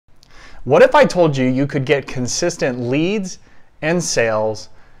What if I told you you could get consistent leads and sales,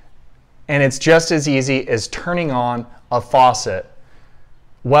 and it's just as easy as turning on a faucet?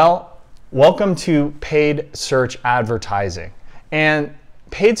 Well, welcome to paid search advertising. And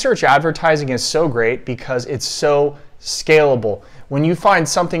paid search advertising is so great because it's so scalable. When you find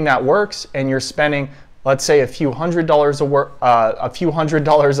something that works and you're spending, let's say, a few hundred dollars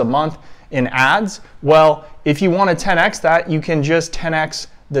a month in ads, well, if you want to 10x that, you can just 10x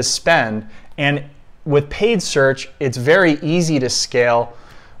the spend. And with paid search, it's very easy to scale,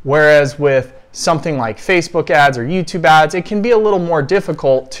 whereas with something like Facebook ads or YouTube ads, it can be a little more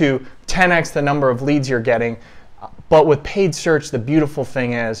difficult to 10x the number of leads you're getting. But with paid search, the beautiful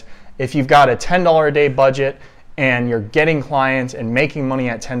thing is, if you've got a $10 a day budget and you're getting clients and making money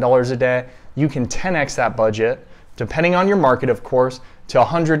at $10 a day, you can 10x that budget, depending on your market, of course, to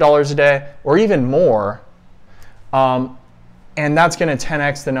 $100 a day or even more. And that's going to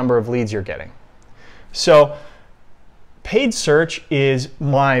 10x the number of leads you're getting. So paid search is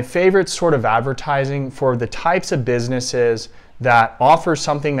my favorite sort of advertising for the types of businesses that offer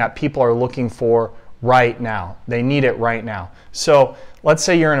something that people are looking for right now. They need it right now. So let's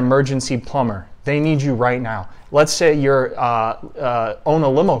say you're an emergency plumber. They need you right now. Let's say you're own a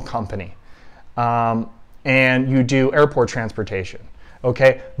limo company and you do airport transportation.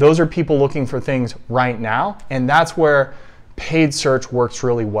 Okay, those are people looking for things right now, and that's where paid search works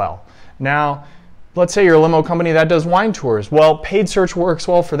really well. Now, let's say you're a limo company that does wine tours. Well, paid search works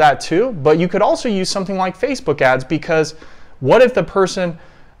well for that too, but you could also use something like Facebook ads, because what if the person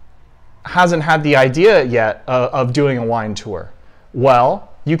hasn't had the idea yet of doing a wine tour?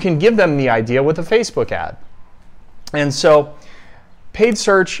 Well, you can give them the idea with a Facebook ad. And so paid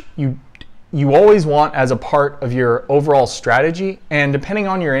search, you always want as a part of your overall strategy, and depending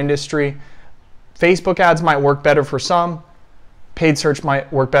on your industry, Facebook ads might work better for some, paid search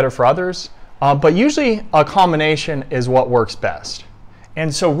might work better for others, but usually a combination is what works best.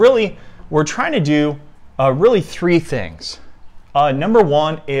 And so really, we're trying to do really three things. Number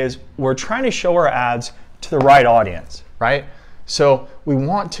one is we're trying to show our ads to the right audience, right? So we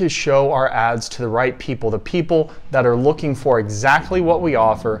want to show our ads to the right people, the people that are looking for exactly what we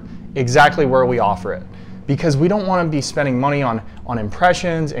offer, exactly where we offer it. Because we don't want to be spending money on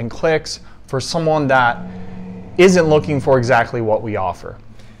impressions and clicks for someone that isn't looking for exactly what we offer.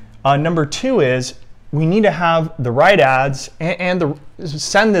 Number two is we need to have the right ads and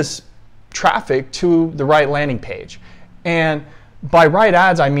send this traffic to the right landing page. And by right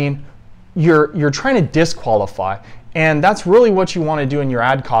ads, I mean you're trying to disqualify. And that's really what you want to do in your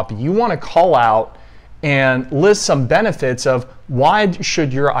ad copy. You want to call out and list some benefits of why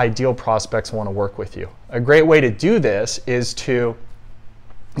should your ideal prospects want to work with you. A great way to do this is to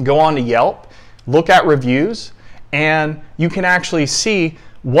go on to Yelp, look at reviews, and you can actually see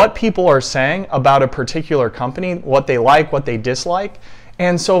what people are saying about a particular company, what they like, what they dislike.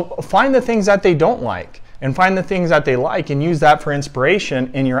 And so find the things that they don't like and find the things that they like and use that for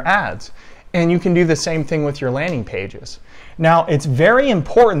inspiration in your ads. And you can do the same thing with your landing pages. Now, it's very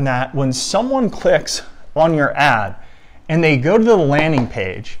important that when someone clicks on your ad and they go to the landing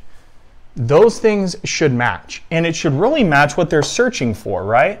page, those things should match. And it should really match what they're searching for,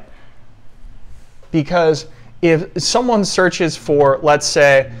 right? Because if someone searches for, let's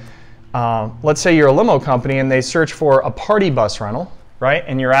say you're a limo company and they search for a party bus rental, right?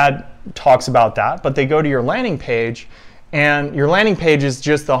 And your ad talks about that, but they go to your landing page, and your landing page is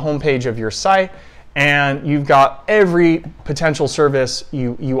just the homepage of your site, and you've got every potential service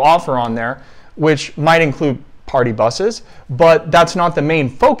you offer on there, which might include party buses, but that's not the main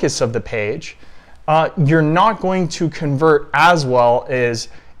focus of the page. You're not going to convert as well as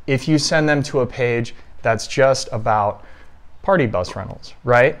if you send them to a page that's just about party bus rentals,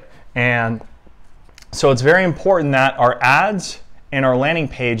 right? And so it's very important that our ads and our landing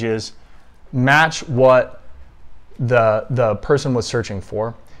pages match what the person was searching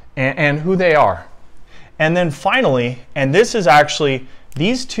for and who they are. And then finally, and this is actually,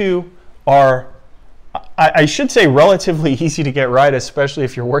 these two are, I should say, relatively easy to get right, especially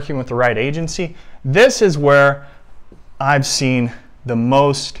if you're working with the right agency. This is where I've seen the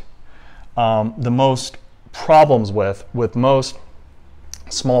most problems with most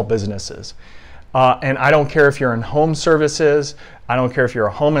small businesses. And I don't care if you're in home services, I don't care if you're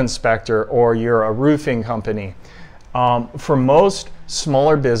a home inspector or you're a roofing company. For most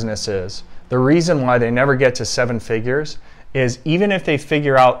smaller businesses, the reason why they never get to 7 figures is even if they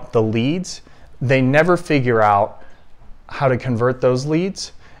figure out the leads, they never figure out how to convert those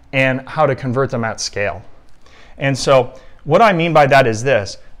leads and how to convert them at scale. And so what I mean by that is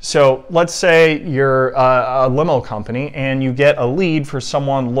this. So let's say you're a limo company and you get a lead for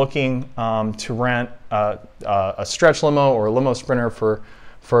someone looking to rent a stretch limo or a limo sprinter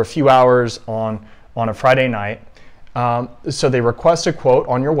for a few hours on a Friday night. So they request a quote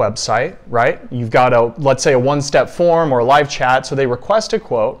on your website, right? You've got let's say a one-step form or a live chat. So they request a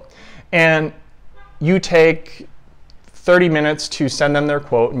quote and you take 30 minutes to send them their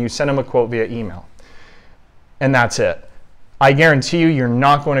quote, and you send them a quote via email. And that's it. I guarantee you, you're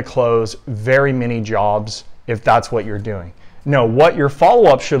not going to close very many jobs if that's what you're doing. No, what your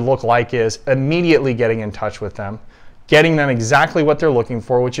follow-up should look like is immediately getting in touch with them, getting them exactly what they're looking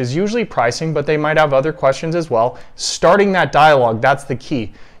for, which is usually pricing, but they might have other questions as well. Starting that dialogue, that's the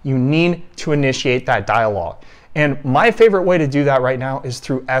key. You need to initiate that dialogue. And my favorite way to do that right now is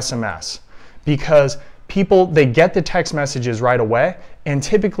through SMS, because people, they get the text messages right away, and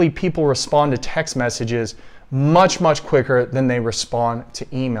typically people respond to text messages much quicker than they respond to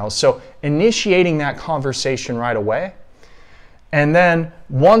emails. So initiating that conversation right away, and then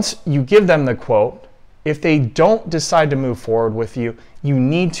once you give them the quote, if they don't decide to move forward with you, you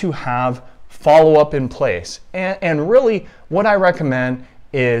need to have follow-up in place. And really what I recommend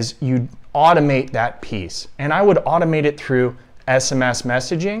is you automate that piece, and I would automate it through SMS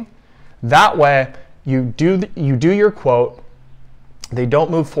messaging. That way you do your quote, they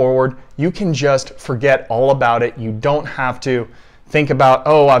don't move forward, you can just forget all about it. You don't have to think about,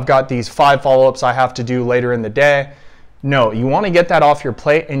 oh, I've got these 5 follow-ups I have to do later in the day. No, you want to get that off your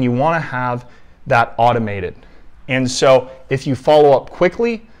plate and you want to have that automated. And so if you follow up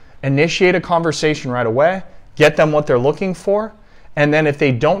quickly, initiate a conversation right away, get them what they're looking for, and then if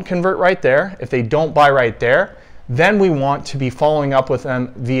they don't convert right there, if they don't buy right there, then we want to be following up with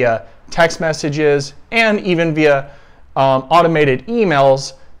them via text messages and even via automated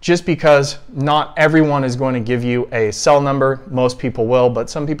emails, just because not everyone is going to give you a cell number. Most people will, but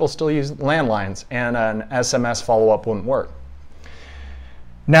some people still use landlines, and an SMS follow-up wouldn't work.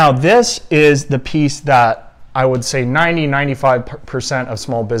 Now, this is the piece that I would say 90–95% of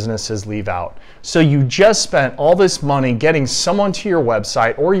small businesses leave out. So you just spent all this money getting someone to your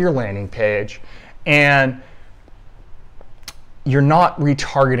website or your landing page, and you're not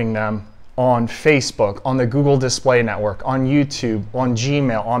retargeting them on Facebook, on the Google Display Network, on YouTube, on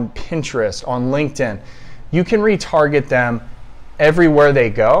Gmail, on Pinterest, on LinkedIn. You can retarget them everywhere they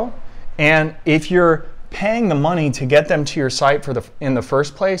go. And if you're paying the money to get them to your site in the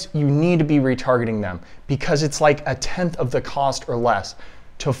first place, you need to be retargeting them, because it's like 1/10 of the cost or less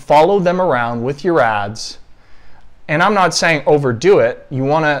to follow them around with your ads. And I'm not saying overdo it. You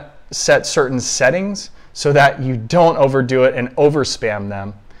want to set certain settings so that you don't overdo it and overspam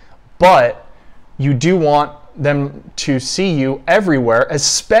them. But you do want them to see you everywhere,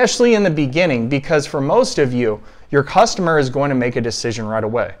 especially in the beginning, because for most of you, your customer is going to make a decision right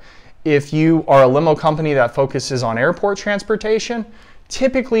away. If you are a limo company that focuses on airport transportation,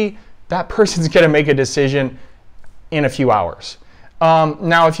 typically that person's going to make a decision in a few hours.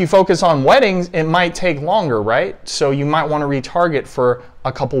 Now, if you focus on weddings, it might take longer, right? So you might want to retarget for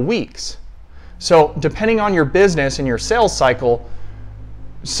a couple weeks. So depending on your business and your sales cycle,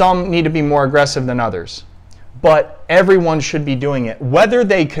 some need to be more aggressive than others. But everyone should be doing it, whether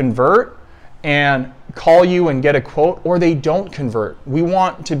they convert and call you and get a quote or they don't convert. We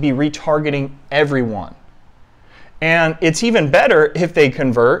want to be retargeting everyone. And it's even better if they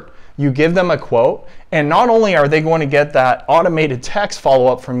convert, you give them a quote, and not only are they going to get that automated text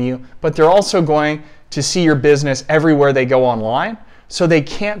follow-up from you, but they're also going to see your business everywhere they go online, so they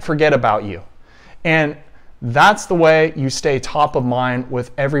can't forget about you. And that's the way you stay top of mind with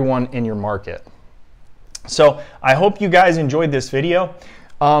everyone in your market. So I hope you guys enjoyed this video.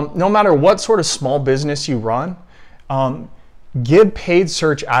 No matter what sort of small business you run, give paid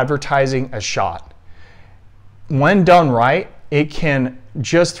search advertising a shot. When done right, it can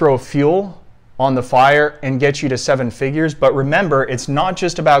just throw fuel on the fire and get you to 7 figures. But remember, it's not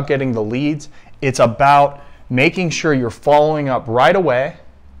just about getting the leads. It's about making sure you're following up right away,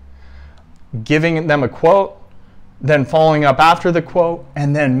 giving them a quote, then following up after the quote,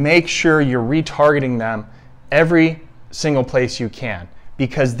 and then make sure you're retargeting them every single place you can.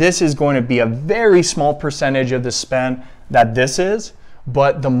 Because this is going to be a very small percentage of the spend that this is,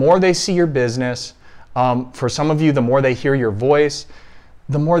 but the more they see your business, for some of you, the more they hear your voice,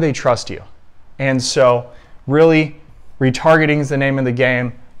 the more they trust you. And so really, retargeting is the name of the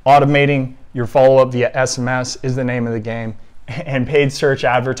game. Automating your follow-up via SMS is the name of the game. And paid search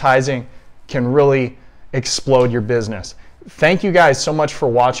advertising can really explode your business. Thank you guys so much for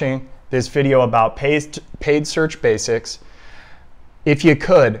watching this video about paid search basics. If you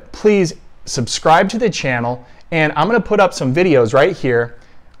could, please subscribe to the channel, and I'm going to put up some videos right here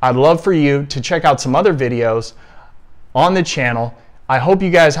I'd love for you to check out some other videos on the channel. I hope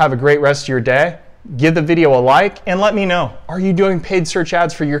you guys have a great rest of your day. Give the video a like and let me know, are you doing paid search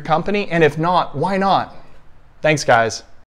ads for your company? And if not, why not? Thanks, guys.